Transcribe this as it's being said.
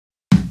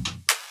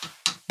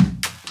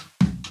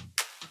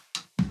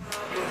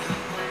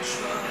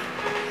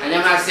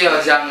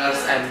Annyeonghaseyo,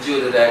 Jjangers and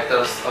Ju, the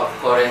directors of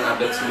Korean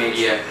Updates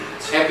Media.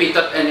 Happy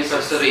 3rd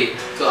anniversary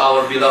to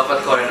our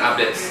beloved Korean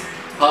Updates.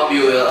 Hope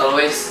you will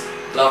always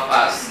love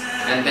us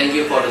and thank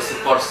you for the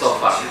support so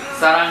far.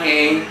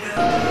 Saranghae!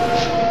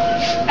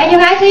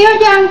 Annyeonghaseyo,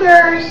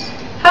 Jjangers!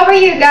 How are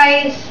you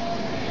guys?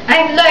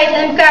 I'm Lloyd.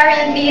 I'm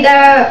currently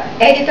the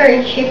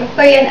editor-in-chief of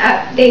Korean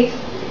Updates.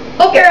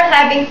 Hope you're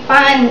having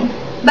fun.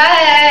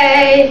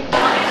 Bye!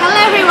 Hello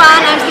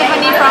everyone, I'm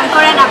Stephanie from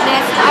Korean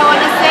Updates. I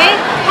want to say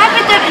happy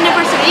 3rd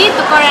anniversary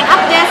to Korean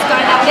Updates.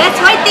 Korean Updates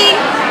fighting!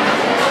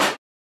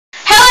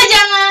 Hello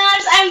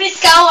Jjangers, I'm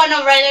Rizka, one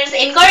of writers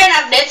in Korean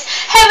Updates.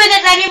 Happy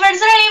 3rd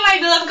anniversary,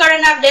 my beloved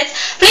Korean Updates.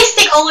 Please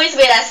stick always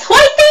with us.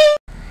 Fighting!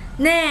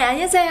 네,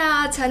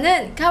 안녕하세요.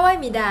 저는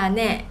카와입니다.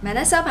 네,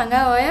 만나서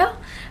반가워요.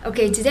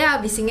 Okay, today I'll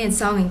be singing a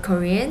song in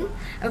Korean.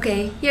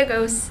 Okay, here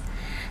goes.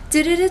 My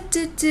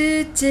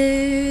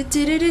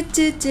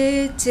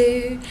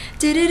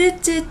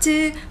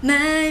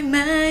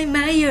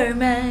you're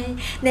mine.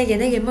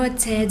 내게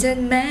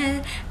못해준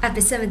말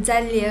앞에서만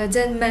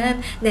잘려준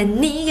맘 난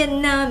네가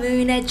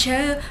너무나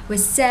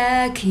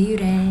좋았어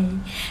그래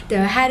또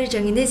하루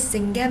종일 네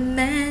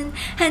생각만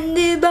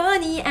한두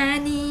번이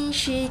아닌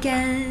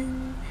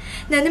시간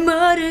나는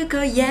모를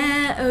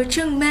거야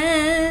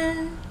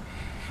정말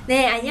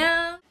네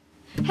안녕.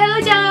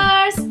 Hello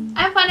Jjangers,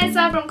 I'm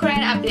Vanessa from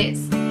Korean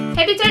Updates.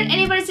 Happy 3rd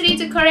anniversary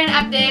to Korean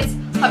Updates.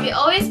 Hope you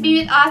always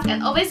be with us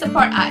and always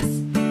support us.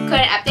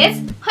 Korean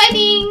Updates,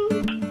 fighting!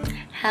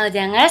 Hello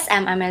Jjangers,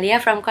 I'm Amelia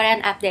from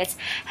Korean Updates.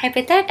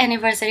 Happy 3rd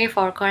anniversary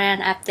for Korean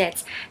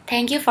Updates.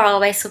 Thank you for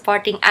always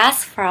supporting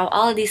us for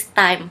all this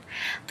time.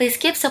 Please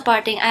keep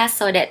supporting us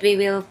so that we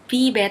will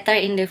be better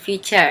in the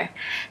future.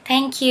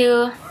 Thank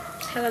you.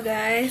 Hello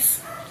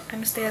guys,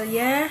 I'm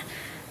Stelia.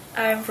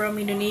 I'm from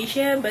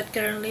Indonesia but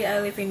currently I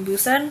live in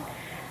Busan.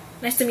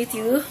 Nice to meet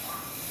you.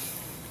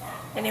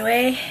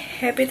 Anyway,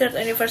 happy 3rd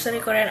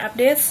anniversary Korean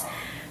Updates.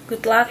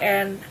 Good luck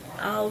and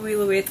I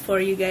will wait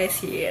for you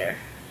guys here.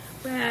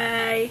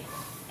 Bye!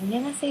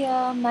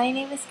 안녕하세요. My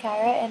name is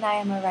Kara and I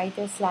am a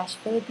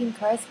writer/Philippine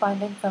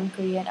correspondent from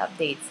Korean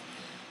Updates.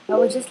 I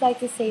would just like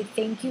to say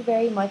thank you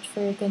very much for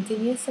your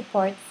continued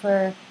support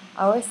for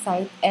our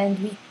site and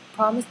we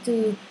promise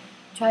to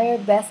try our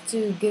best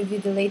to give you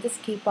the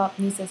latest K-pop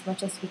news as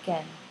much as we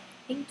can.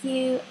 Thank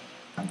you.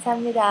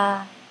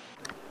 감사합니다.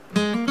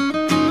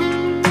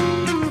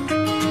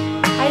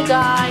 Hi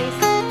guys,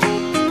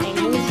 my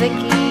name is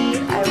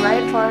Vicky. I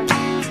write for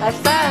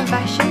lifestyle and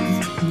fashion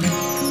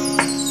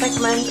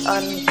segment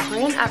on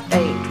Korean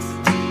Updates.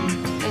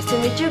 Nice to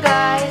meet you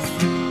guys.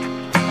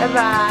 Bye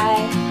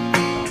bye.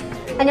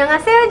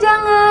 Annyeonghaseyo,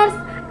 Jjangers!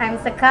 I'm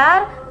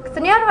Sekar,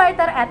 senior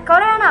writer at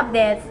Korean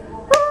Updates.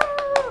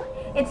 Woo!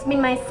 It's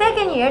been my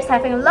 2nd year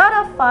having a lot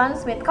of fun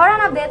with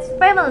Korean Updates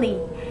family.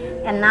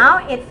 And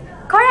now it's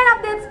Korean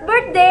Updates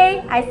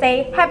birthday. I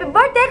say happy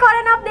birthday,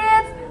 Korean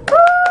Updates! Woo!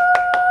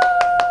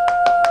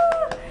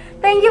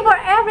 Thank you for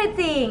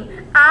everything.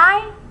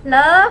 I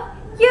love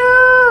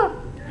you.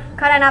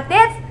 Korean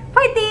Updates,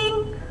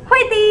 fighting,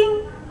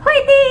 fighting,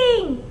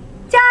 fighting.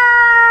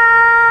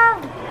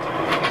 짱!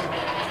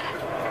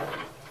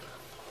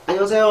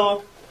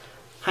 안녕하세요.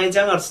 Hi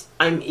Jjangers,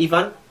 I'm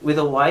Ivan with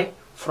a Y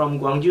from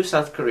Gwangju,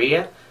 South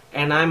Korea,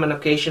 and I'm an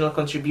occasional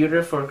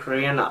contributor for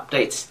Korean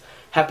Updates.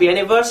 Happy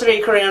anniversary,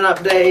 Korean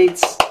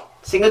Updates!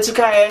 생일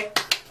축하해!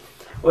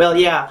 Well,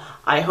 yeah,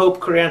 I hope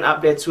Korean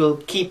Updates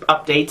will keep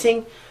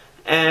updating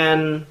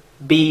and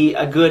be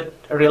a great,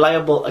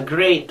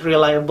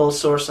 reliable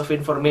source of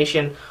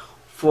information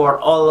for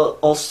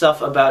all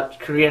stuff about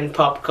Korean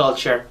pop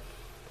culture.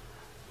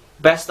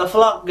 Best of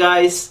luck,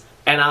 guys,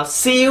 and I'll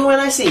see you when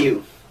I see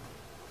you.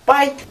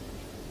 Bye!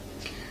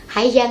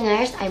 Hi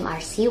Jjangers, I'm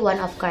RC, one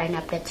of Korean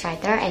Updates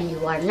writer, and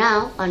you are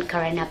now on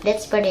Korean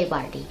Updates birthday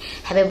party.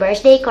 Happy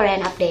birthday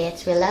Korean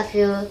Updates, we love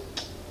you!